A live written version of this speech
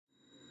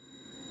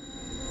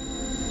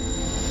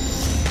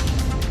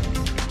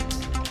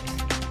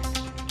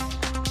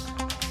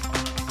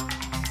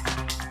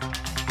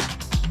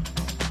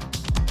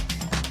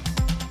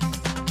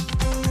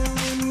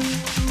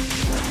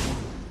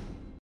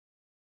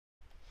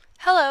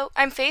Hello,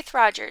 I'm Faith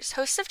Rogers,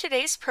 host of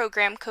today's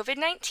program,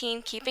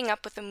 COVID-19 Keeping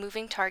Up with a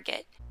Moving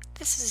Target.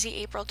 This is the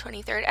April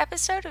 23rd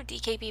episode of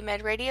DKB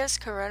Med Radio's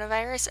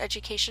Coronavirus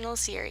Educational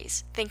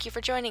Series. Thank you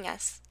for joining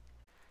us.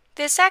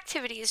 This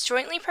activity is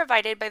jointly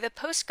provided by the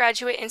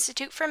Postgraduate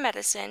Institute for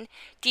Medicine,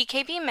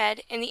 DKB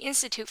Med, and the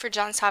Institute for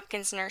Johns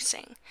Hopkins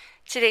Nursing.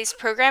 Today's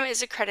program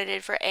is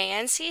accredited for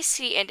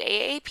ANCC and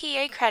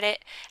AAPA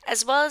credit,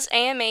 as well as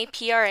AMA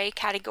PRA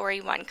Category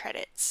 1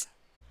 credits.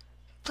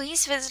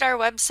 Please visit our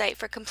website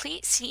for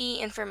complete CE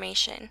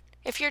information.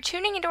 If you're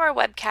tuning into our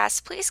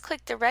webcast, please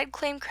click the red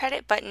Claim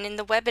Credit button in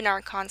the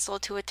webinar console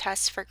to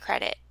attest for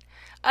credit.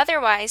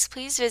 Otherwise,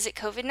 please visit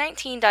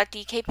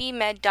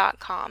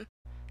covid19.dkbmed.com.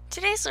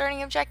 Today's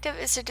learning objective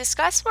is to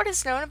discuss what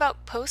is known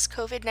about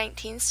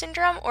post-COVID-19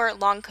 syndrome or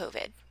long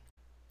COVID.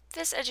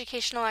 This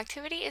educational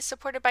activity is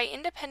supported by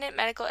independent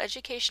medical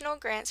educational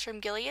grants from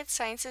Gilead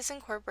Sciences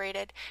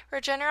Incorporated,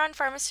 Regeneron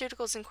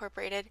Pharmaceuticals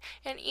Incorporated,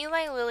 and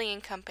Eli Lilly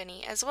and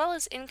Company, as well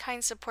as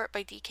in-kind support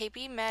by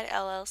DKB Med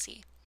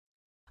LLC.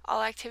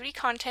 All activity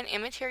content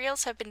and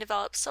materials have been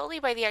developed solely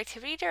by the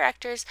activity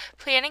directors,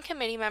 planning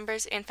committee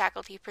members, and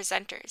faculty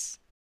presenters.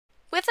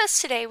 With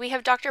us today, we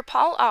have Dr.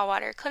 Paul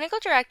Auwaerter, Clinical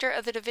Director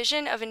of the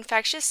Division of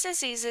Infectious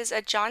Diseases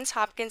at Johns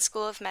Hopkins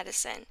School of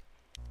Medicine.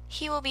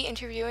 He will be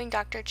interviewing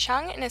Dr.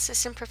 Chung, an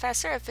assistant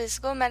professor of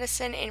physical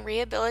medicine and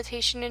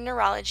rehabilitation and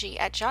neurology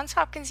at Johns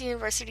Hopkins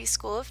University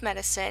School of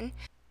Medicine,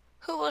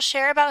 who will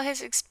share about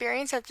his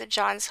experience at the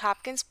Johns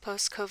Hopkins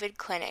Post-COVID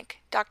Clinic.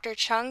 Dr.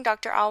 Chung,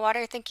 Dr.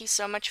 Auwaerter, thank you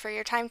so much for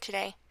your time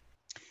today.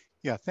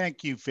 Yeah,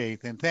 thank you,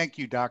 Faith, and thank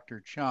you,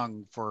 Dr.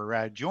 Chung,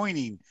 for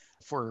joining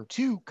for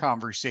two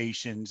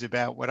conversations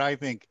about what I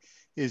think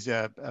is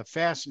a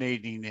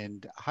fascinating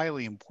and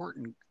highly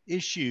important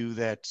issue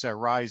that's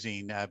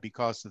rising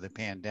because of the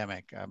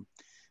pandemic.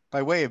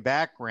 By way of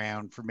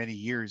background, for many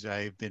years,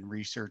 I've been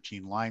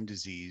researching Lyme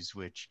disease,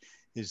 which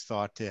is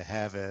thought to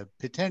have a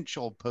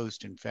potential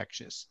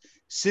post-infectious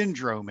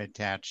syndrome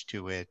attached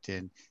to it,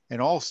 and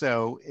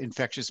also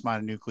infectious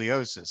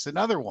mononucleosis,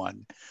 another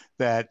one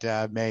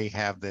that may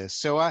have this.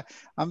 So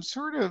I'm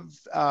sort of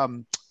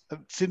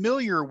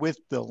familiar with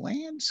the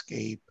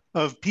landscape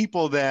of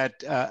people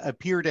that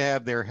appear to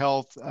have their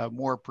health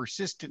more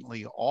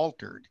persistently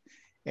altered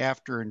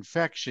after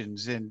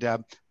infections. And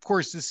of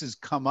course, this has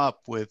come up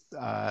with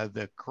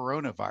the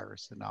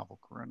coronavirus, the novel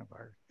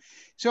coronavirus.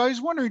 So I was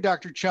wondering,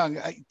 Dr. Chung,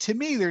 to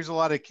me, there's a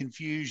lot of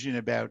confusion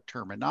about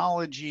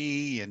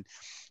terminology and,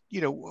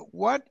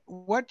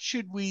 what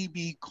should we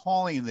be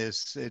calling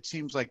this? It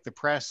seems like the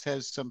press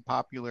has some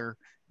popular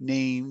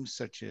names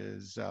such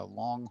as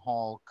long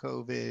haul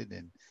COVID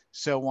and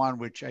so on,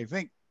 which I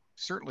think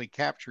certainly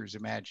captures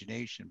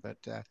imagination. But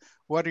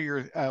what are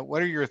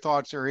your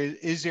thoughts, or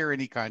is there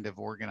any kind of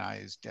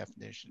organized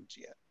definitions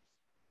yet?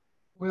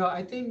 Well,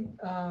 I think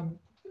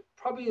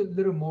probably a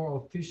little more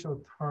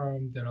official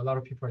term that a lot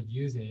of people are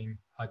using,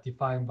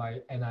 defined by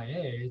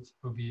NIH,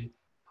 will be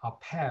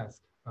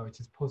PASC,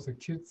 which is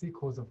post-acute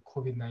sequence of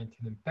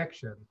COVID-19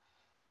 infection.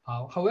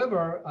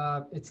 However,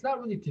 it's not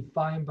really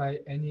defined by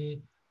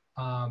any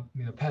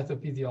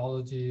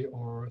pathophysiology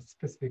or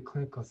specific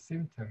clinical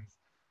symptoms.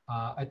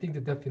 I think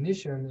the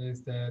definition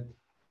is that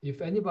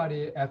if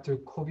anybody after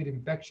COVID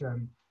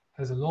infection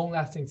has a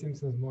long-lasting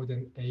symptoms more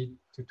than 8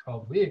 to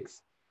 12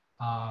 weeks,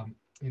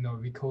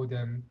 we call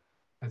them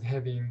as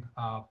having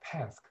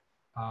PASC.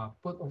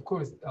 But of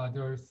course,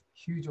 there's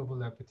huge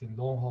overlap between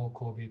long-haul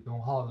COVID,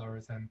 long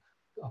haulers, and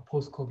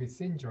post-COVID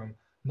syndrome.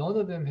 None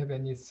of them have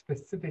any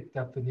specific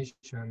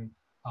definition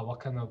what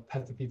kind of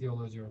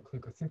pathophysiology or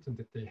clinical symptom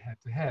that they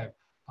have to have.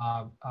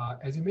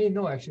 As you may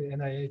know, actually,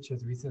 NIH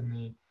has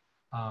recently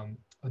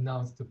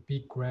announced a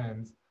big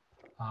grant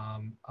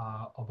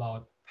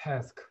about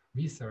PASC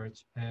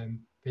research, and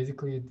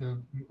basically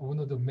one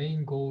of the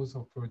main goals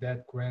for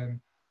that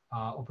grant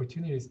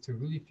opportunity is to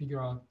really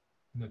figure out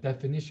the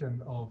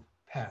definition of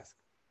PASC.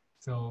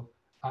 So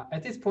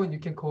at this point, you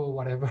can call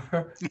whatever.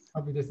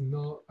 Probably there's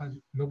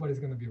nobody's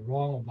going to be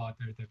wrong about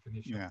their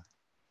definition. Yeah.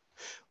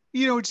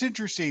 It's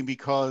interesting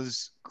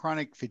because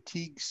chronic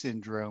fatigue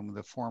syndrome,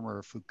 the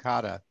former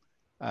Fukada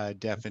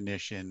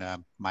definition,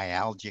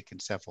 myalgic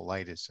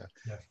encephalitis,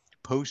 Yes.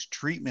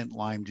 post-treatment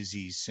Lyme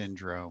disease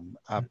syndrome,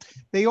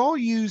 they all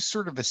use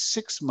sort of a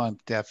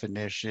 6-month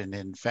definition,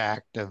 in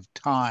fact, of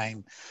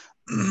time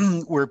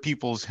where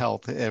people's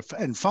health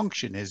and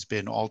function has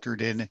been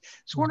altered. And I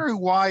was wondering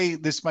why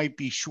this might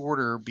be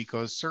shorter,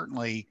 because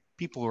certainly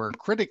people who are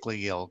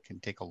critically ill can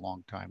take a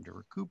long time to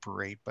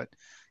recuperate. But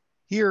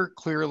here,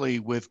 clearly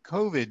with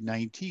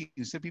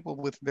COVID-19, so people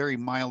with very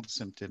mild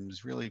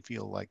symptoms really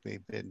feel like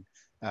they've been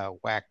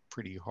whacked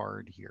pretty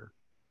hard here.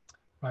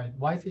 Right.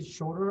 Why is it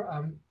shorter?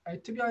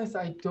 To be honest,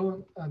 I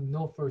don't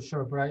know for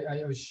sure, but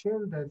I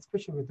assume that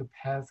especially with the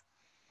PASC,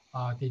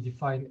 they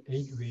define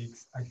 8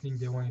 weeks. I think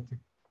they wanted to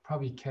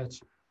probably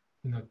catch,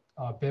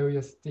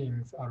 various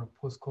things out of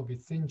post-COVID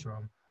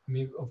syndrome. I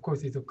mean, of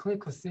course, it's a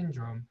clinical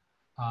syndrome,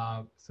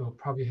 so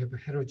probably have a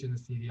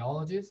heterogeneous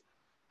etiologies.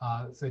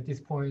 So at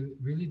this point,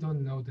 really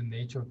don't know the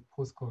nature of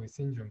post-COVID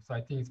syndrome. So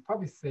I think it's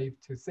probably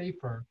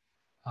safer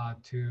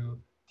to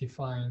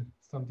define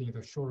something in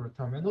the shorter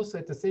term. And also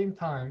at the same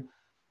time,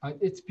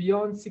 it's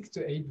beyond 6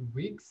 to 8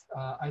 weeks.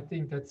 I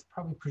think that's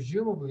probably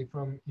presumably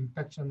from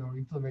infection or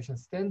inflammation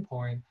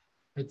standpoint,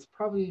 it's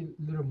probably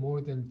a little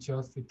more than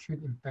just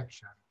acute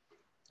infection.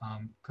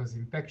 Because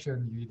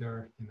infection, you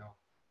either,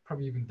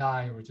 probably even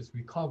die or just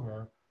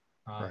recover.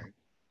 Right.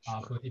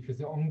 Sure. But if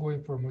it's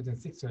ongoing for more than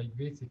 6 to 8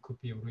 weeks, it could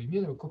be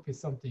autoimmune or it could be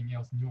something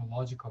else,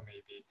 neurological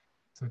maybe.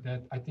 So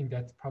that I think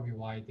that's probably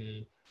why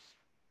they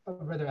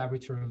rather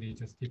arbitrarily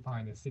just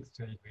define it 6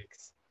 to 8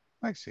 weeks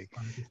I see.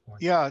 at this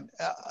point. Yeah,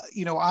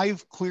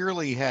 I've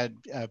clearly had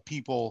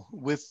people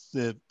with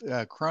the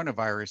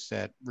coronavirus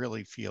that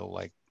really feel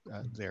like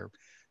their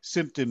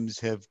symptoms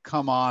have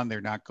come on,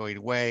 they're not going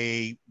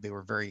away. They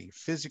were very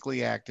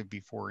physically active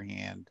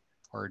beforehand,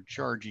 hard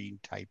charging,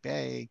 type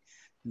A,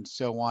 and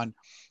so on.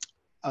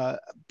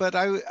 But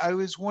I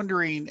was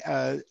wondering,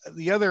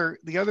 the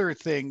other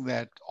thing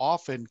that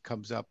often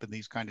comes up in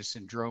these kind of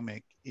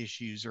syndromic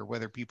issues are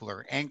whether people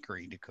are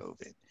anchoring to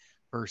COVID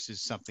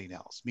versus something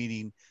else,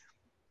 meaning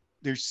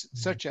there's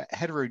such a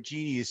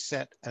heterogeneous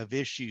set of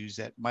issues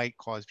that might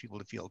cause people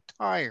to feel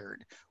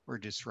tired or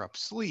disrupt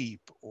sleep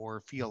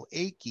or feel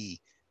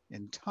achy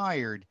and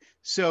tired.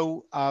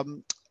 So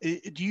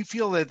do you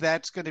feel that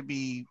that's going to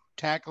be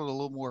tackled a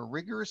little more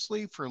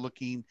rigorously for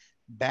looking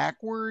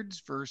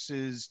backwards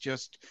versus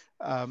just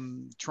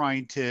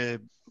trying to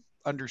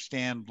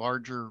understand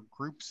larger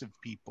groups of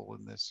people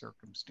in this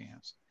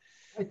circumstance?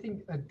 I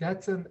think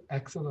that's an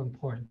excellent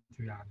point,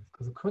 to be honest,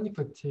 because chronic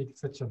fatigue is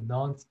such a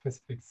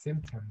non-specific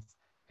symptoms,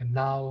 and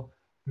now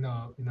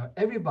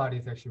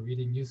everybody's actually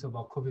reading news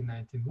about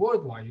COVID-19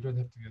 worldwide. You don't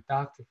have to be a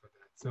doctor for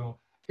that. So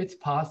it's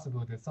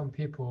possible that some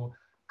people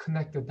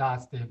connect the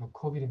dots. They have a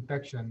COVID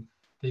infection.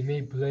 They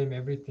may blame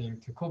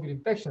everything to COVID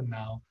infection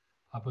now,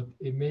 but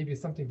it may be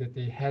something that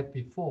they had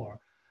before.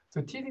 So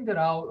teasing that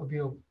out will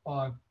be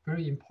a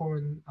very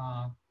important,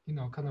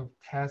 kind of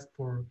task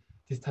for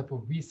this type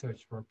of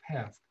research for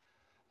past.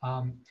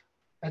 Um,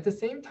 at the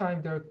same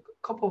time, there are a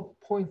couple of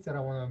points that I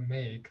want to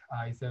make.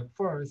 Is that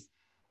first,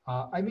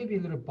 I may be a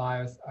little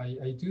biased.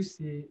 I do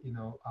see,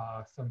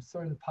 some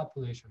certain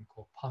population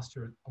called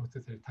postural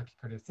orthostatic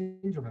tachycardia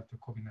syndrome after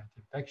COVID-19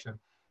 infection.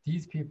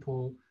 These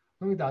people,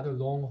 along with the other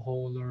long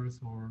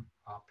haulers or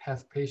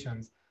past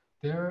patients,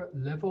 their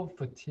level of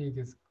fatigue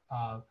is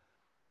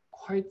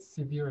quite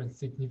severe and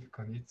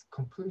significant. It's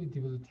completely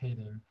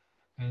debilitating.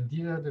 And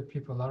these are the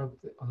people, a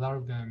lot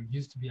of them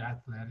used to be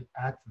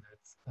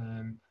athletes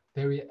and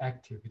very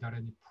active without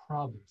any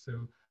problem.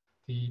 So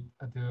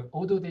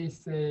although they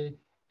say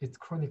it's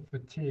chronic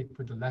fatigue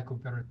for the lack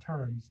of better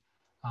terms,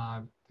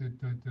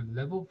 the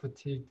level of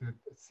fatigue, the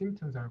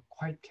symptoms are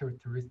quite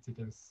characteristic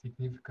and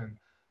significant,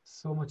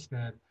 so much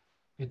that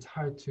it's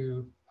hard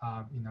to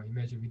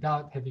imagine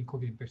without having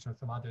COVID infection or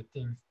some other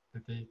things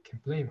that they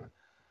can blame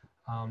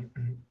on.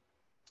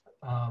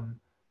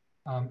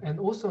 And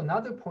also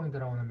another point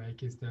that I want to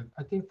make is that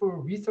I think for a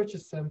researcher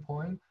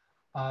standpoint,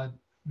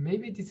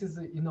 maybe this is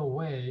in a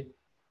way,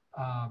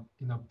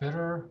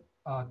 better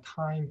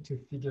time to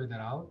figure that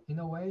out in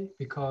a way,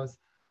 because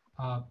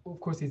of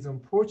course it's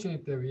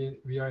unfortunate that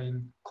we are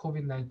in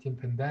COVID-19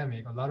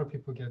 pandemic. A lot of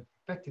people get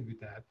affected with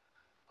that.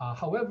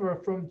 However,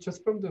 from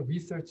the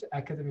research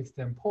academic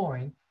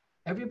standpoint,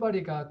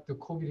 everybody got the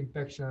COVID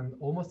infection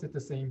almost at the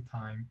same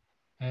time.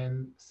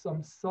 And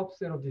some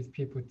subset of these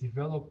people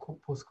develop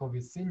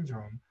post-COVID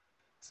syndrome.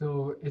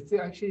 So it's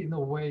actually, in a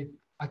way,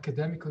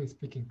 academically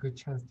speaking, good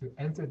chance to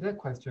answer that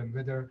question,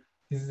 whether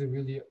this is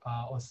really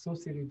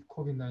associated with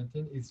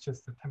COVID-19, is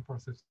just a temporal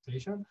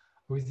association,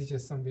 or is it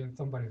just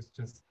somebody who's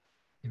just,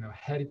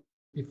 had it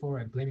before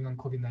and blaming on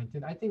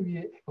COVID-19? I think we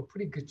have a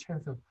pretty good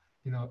chance of,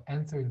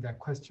 answering that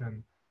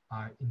question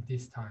in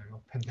this time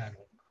of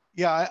pandemic.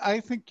 Yeah, I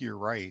think you're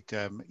right.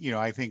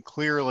 I think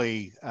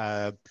clearly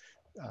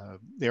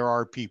there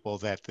are people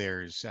that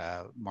there's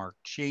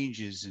marked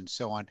changes and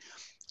so on.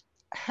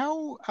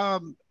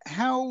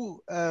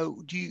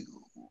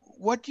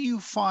 What do you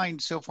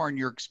find so far in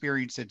your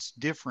experience that's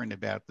different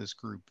about this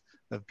group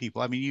of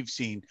people? I mean, you've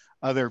seen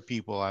other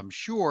people, I'm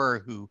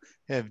sure, who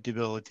have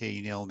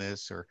debilitating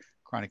illness or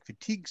chronic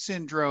fatigue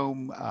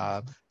syndrome,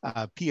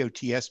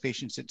 POTS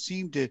patients that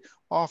seem to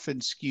often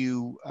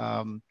skew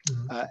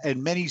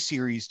in many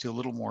series to a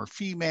little more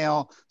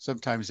female,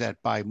 sometimes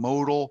that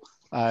bimodal.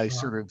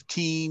 Sort of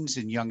teens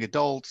and young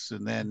adults,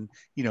 and then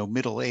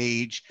middle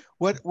age.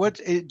 What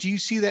do you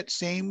see that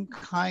same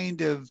kind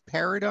of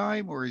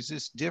paradigm, or is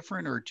this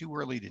different, or too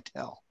early to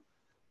tell?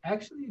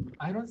 Actually,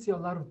 I don't see a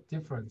lot of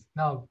difference.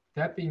 Now,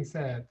 that being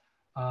said,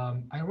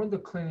 I run the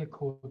clinic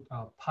called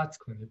POTS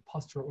clinic,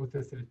 postural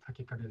orthostatic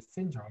tachycardia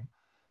syndrome,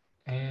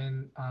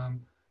 and a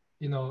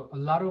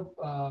lot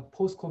of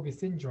post-COVID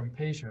syndrome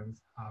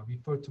patients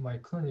referred to my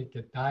clinic,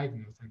 get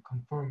diagnosed and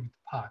confirmed with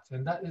POTS,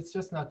 and that it's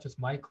just not just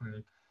my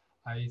clinic.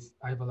 I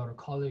have a lot of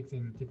colleagues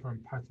in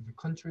different parts of the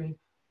country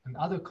and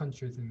other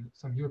countries, in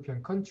some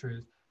European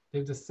countries. They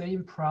have the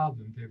same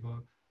problem. They have a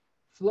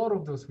flood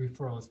of those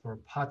referrals for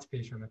POTS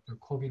patients after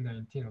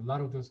COVID-19. A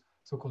lot of those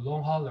so-called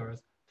long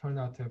haulers turn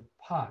out to have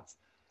POTS.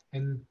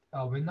 And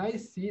when I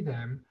see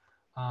them,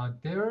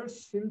 their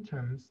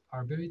symptoms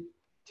are very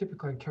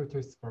typical and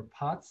characteristic for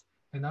POTS.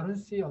 And I don't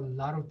see a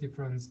lot of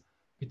difference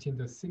between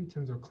the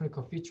symptoms or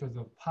clinical features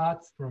of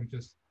POTS from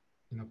just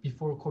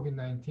before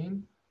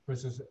COVID-19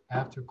 versus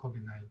after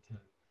COVID-19.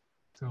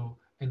 So,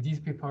 and these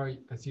people are,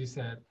 as you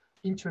said,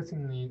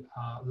 interestingly,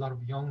 a lot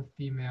of young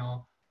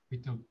female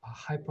with the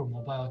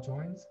hypermobile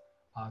joints.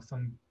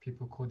 Some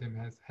people call them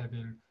as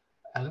having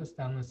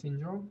Ehlers-Danlos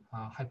syndrome,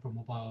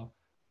 hypermobile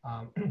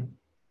um,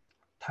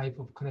 type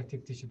of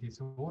connective tissue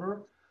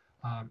disorder,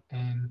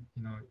 and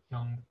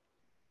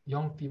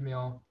young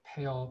female,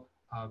 pale,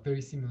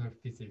 very similar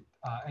physique.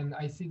 And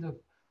I see the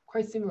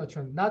quite similar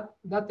trend. Not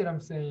that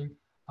I'm saying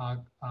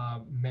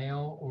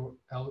male or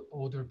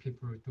older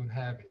people don't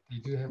have it. They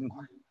do have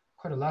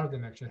quite a lot of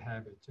them actually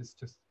have it.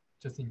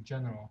 Just in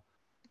general,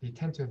 they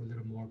tend to have a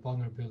little more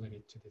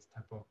vulnerability to this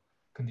type of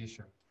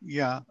condition.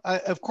 Yeah,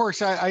 of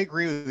course, I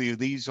agree with you.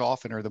 These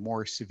often are the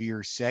more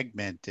severe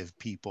segment of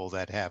people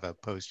that have a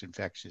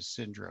post-infectious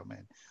syndrome.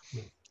 And,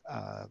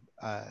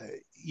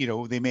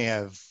 they may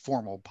have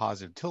formal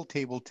positive tilt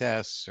table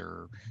tests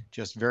or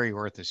just very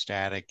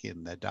orthostatic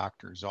in the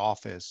doctor's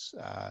office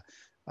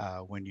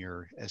when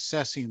you're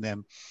assessing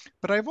them.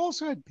 But I've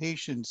also had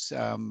patients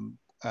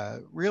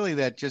really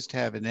that just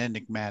have an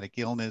enigmatic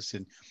illness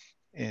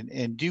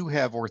and do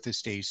have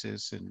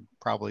orthostasis and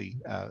probably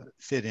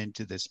fit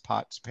into this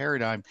POTS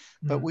paradigm.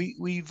 But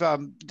we've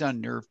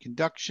done nerve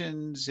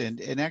conductions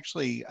and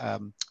actually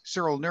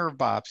sural nerve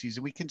biopsies,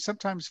 and we can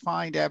sometimes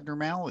find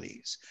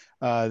abnormalities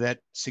that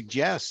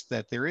suggest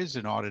that there is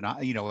an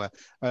autonomic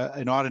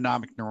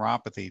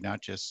neuropathy,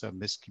 not just some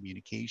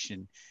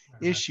miscommunication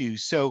issue.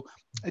 So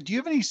do you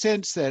have any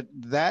sense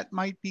that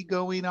might be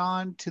going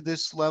on to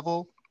this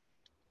level?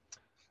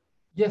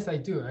 Yes, I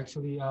do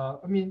actually.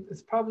 I mean,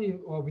 it's probably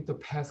with the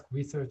past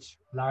research,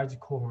 large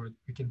cohort,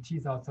 we can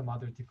tease out some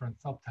other different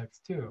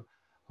subtypes too.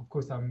 Of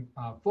course, I'm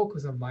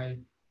focused on my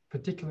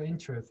particular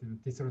interest in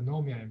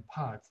dysautonomia and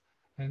POTS,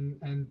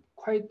 and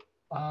quite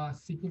a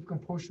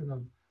significant portion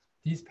of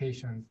these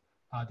patients,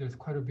 there's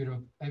quite a bit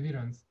of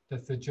evidence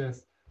that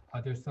suggests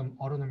there's some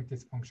autonomic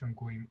dysfunction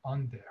going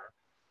on there.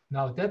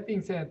 Now, that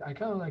being said, I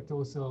kind of like to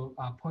also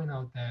point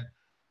out that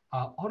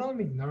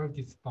autonomic nerve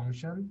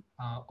dysfunction,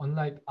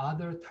 unlike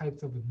other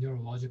types of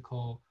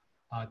neurological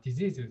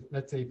diseases,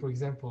 let's say, for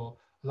example,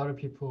 a lot of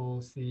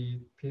people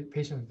see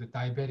patients with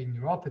diabetic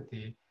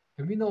neuropathy,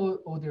 and we know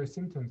all their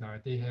symptoms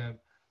are. They have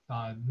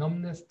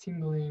numbness,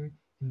 tingling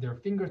in their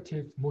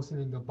fingertips,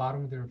 mostly in the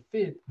bottom of their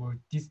feet, more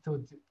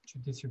distal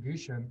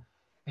distribution,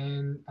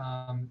 and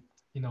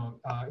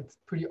it's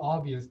pretty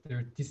obvious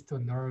their distal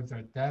nerves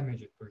are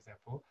damaged, for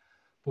example.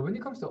 But when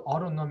it comes to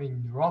autonomic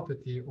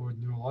neuropathy or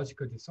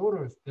neurological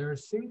disorders, their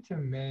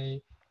symptom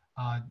may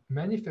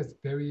manifest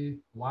very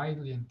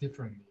widely and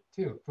differently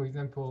too. For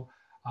example,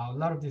 a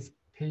lot of these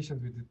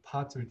patients with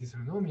POTS or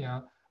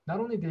dysautonomia, not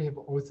only they have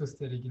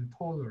orthostatic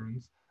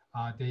intolerance,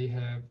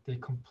 they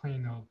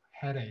complain of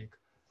headache,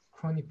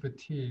 chronic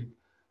fatigue,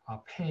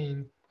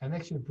 pain, and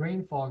actually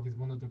brain fog is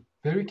one of the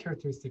very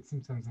characteristic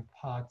symptoms of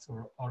POTS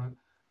or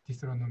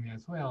dysautonomia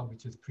as well,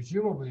 which is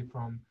presumably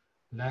from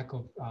lack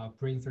of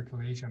brain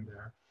circulation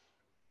there.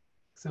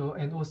 So,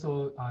 and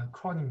also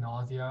chronic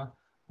nausea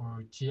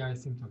or GI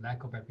symptom,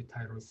 lack of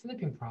appetite or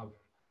sleeping problem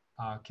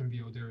can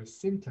be other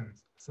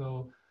symptoms.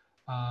 So,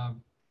 I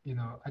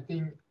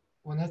think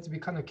one has to be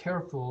kind of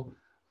careful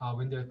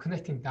when they're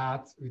connecting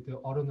dots with the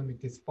autonomic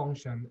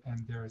dysfunction and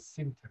their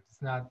symptoms.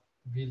 It's not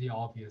really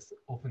obvious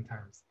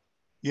oftentimes.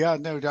 Yeah,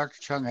 no, Dr.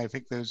 Chung, I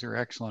think those are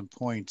excellent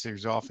points.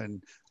 There's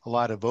often a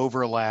lot of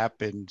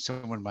overlap, and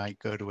someone might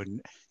go to a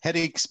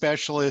headache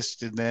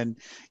specialist, and then,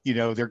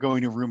 they're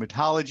going to a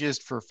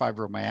rheumatologist for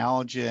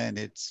fibromyalgia, and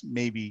it's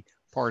maybe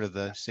part of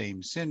the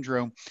same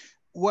syndrome.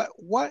 What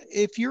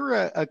if you're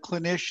a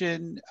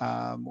clinician,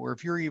 or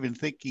if you're even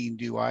thinking,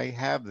 do I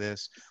have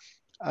this,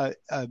 but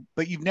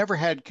you've never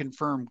had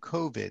confirmed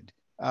COVID?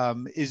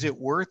 Is it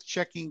worth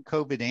checking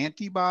COVID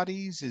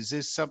antibodies? Is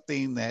this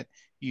something that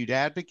you'd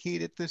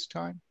advocate at this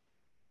time?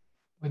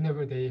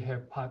 Whenever they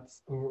have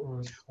POTS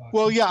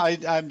well, yeah,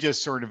 I'm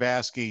just sort of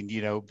asking,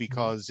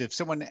 because if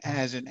someone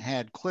hasn't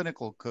had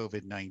clinical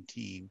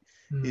COVID-19,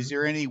 is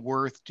there any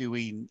worth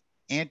doing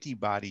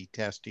antibody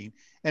testing?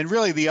 And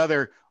really the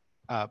other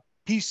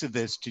piece of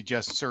this, to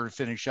just sort of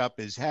finish up,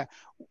 is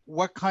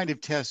what kind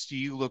of tests do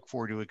you look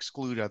for to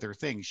exclude other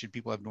things? Should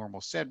people have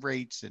normal SED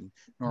rates and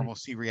normal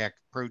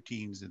C-reactive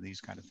proteins and these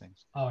kind of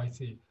things? Oh, I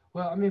see.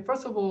 Well, I mean,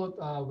 first of all,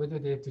 whether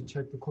they have to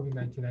check the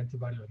COVID-19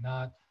 antibody or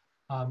not,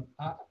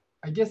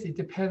 I guess it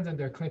depends on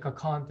their clinical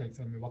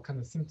context. I mean, what kind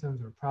of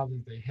symptoms or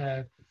problems they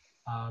have.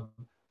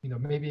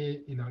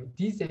 Maybe,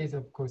 these days,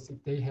 of course,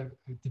 if they have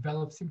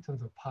developed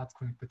symptoms of POTS,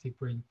 chronic fatigue,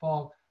 brain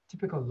fog,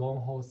 typical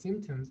long haul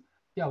symptoms,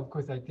 yeah, of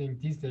course, I think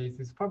these days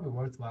it's probably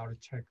worthwhile to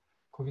check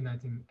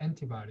COVID-19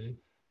 antibody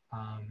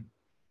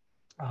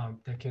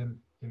that can,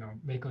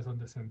 make us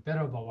understand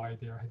better about why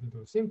they are having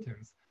those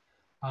symptoms.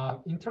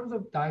 In terms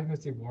of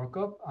diagnostic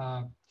workup,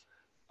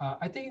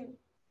 I think,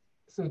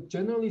 so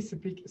generally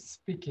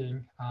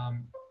speaking,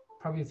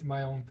 probably it's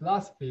my own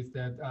philosophy, is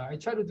that I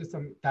try to do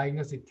some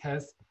diagnostic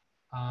tests.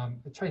 I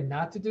try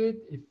not to do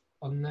it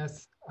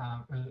unless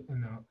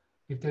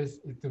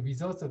if the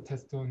results of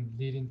tests don't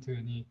lead into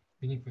any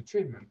meaningful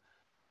treatment,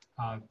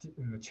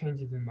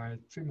 changes in my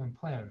treatment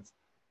plans.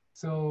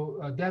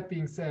 So that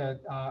being said,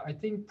 I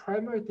think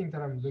primary thing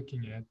that I'm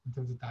looking at in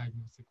terms of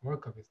diagnostic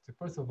workup is to,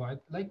 first of all, I'd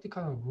like to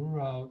kind of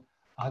rule out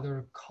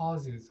other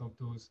causes of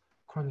those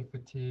chronic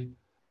fatigue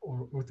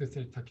or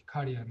orthostatic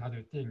tachycardia and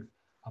other things,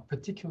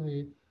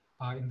 particularly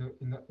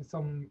in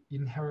some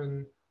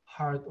inherent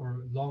heart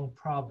or lung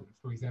problems.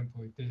 For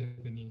example, if they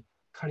have any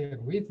cardiac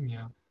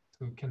arrhythmia,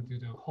 so we can do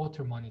the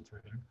Holter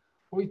monitoring,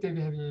 or if they have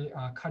any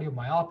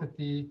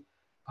cardiomyopathy,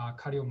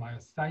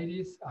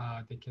 cardiomyocytes,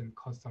 they can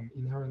cause some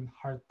inherent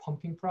heart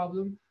pumping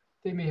problem.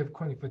 They may have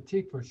chronic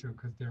fatigue for sure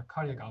because their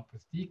cardiac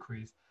outputs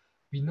decrease.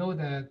 We know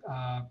that,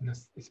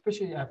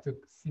 especially after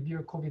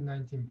severe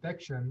COVID-19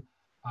 infection,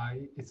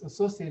 it's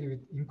associated with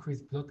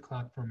increased blood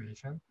clot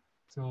formation.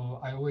 So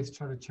I always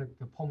try to check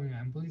the pulmonary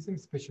embolism,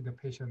 especially the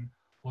patient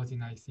was in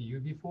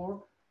ICU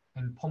before,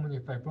 and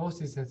pulmonary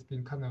fibrosis has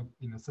been kind of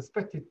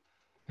suspected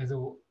as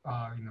a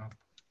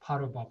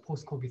part of a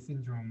post-COVID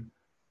syndrome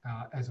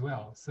as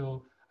well.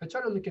 So I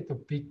try to look at the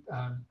big,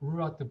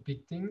 rule out the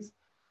big things.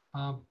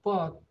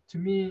 But to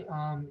me,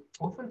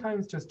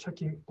 oftentimes just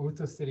checking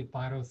orthostatic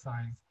vital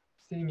signs,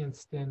 sitting and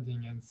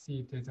standing, and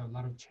see if there's a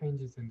lot of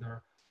changes in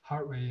their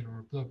heart rate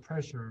or blood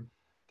pressure,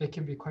 that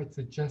can be quite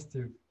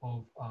suggestive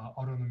of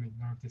autonomic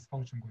nerve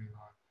dysfunction going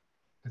on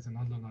as an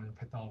underlying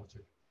pathology.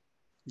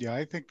 Yeah,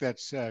 I think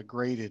that's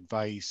great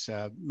advice.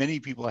 Many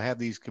people have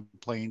these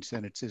complaints,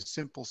 and it's a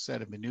simple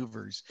set of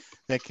maneuvers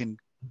that can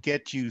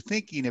get you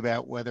thinking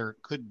about whether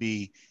it could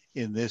be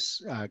in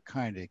this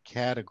kind of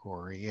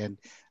category. And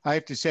I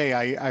have to say,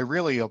 I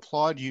really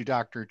applaud you,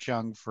 Dr.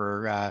 Chung,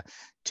 for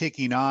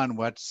taking on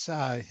what's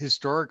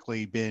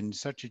historically been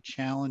such a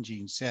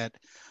challenging set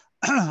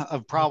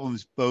of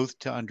problems, both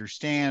to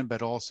understand,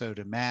 but also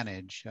to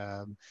manage.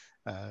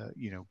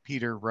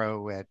 Peter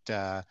Rowe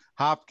at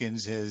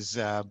Hopkins has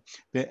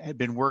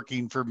been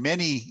working for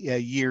many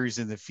years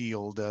in the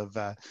field of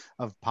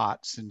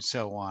POTS and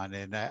so on.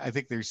 And I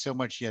think there's so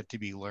much yet to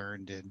be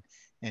learned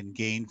and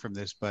gained from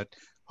this. But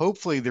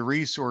hopefully the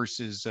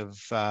resources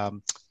of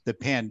the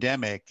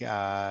pandemic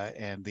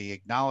and the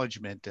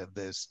acknowledgement of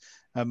this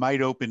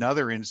might open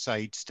other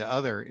insights to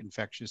other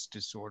infectious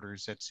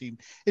disorders that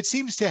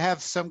seems to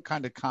have some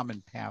kind of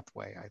common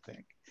pathway, I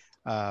think.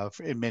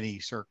 In many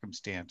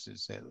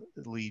circumstances that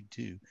lead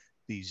to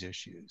these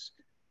issues.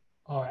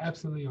 Oh,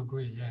 absolutely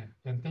agree. Yeah,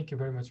 and thank you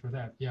very much for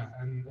that. Yeah,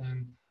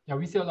 and yeah,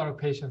 we see a lot of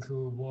patients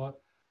who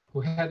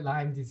had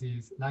Lyme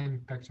disease, Lyme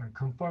infection,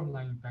 confirmed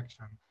Lyme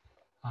infection,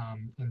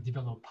 and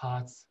develop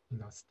POTS.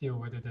 Still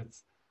whether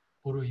that's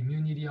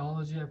autoimmune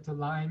etiology after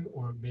Lyme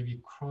or maybe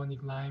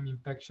chronic Lyme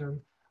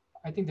infection.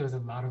 I think there's a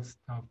lot of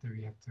stuff that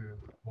we have to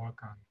work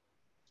on.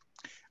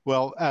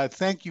 Well,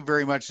 thank you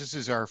very much. This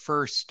is our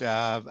first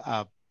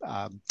video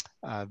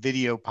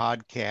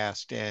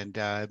podcast, and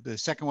the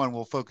second one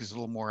will focus a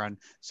little more on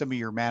some of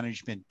your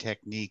management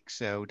techniques.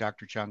 So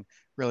Dr. Chung,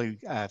 really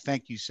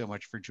thank you so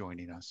much for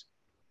joining us.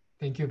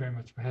 Thank you very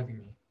much for having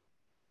me.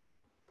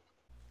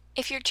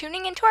 If you're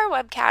tuning into our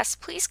webcast,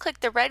 please click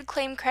the red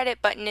Claim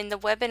Credit button in the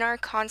webinar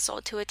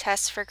console to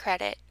attest for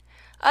credit.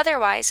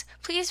 Otherwise,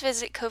 please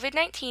visit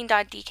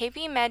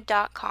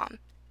covid19.dkbmed.com.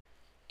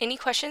 Any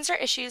questions or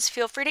issues,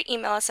 feel free to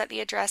email us at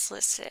the address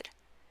listed.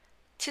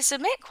 To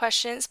submit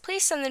questions,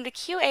 please send them to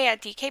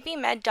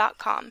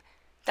qa@dkbmed.com.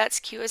 That's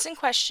Q as in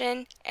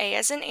question, A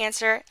as in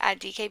answer,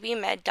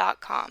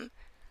 @dkbmed.com.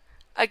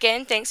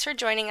 Again, thanks for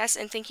joining us,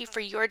 and thank you for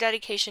your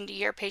dedication to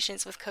your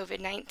patients with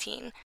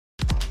COVID-19.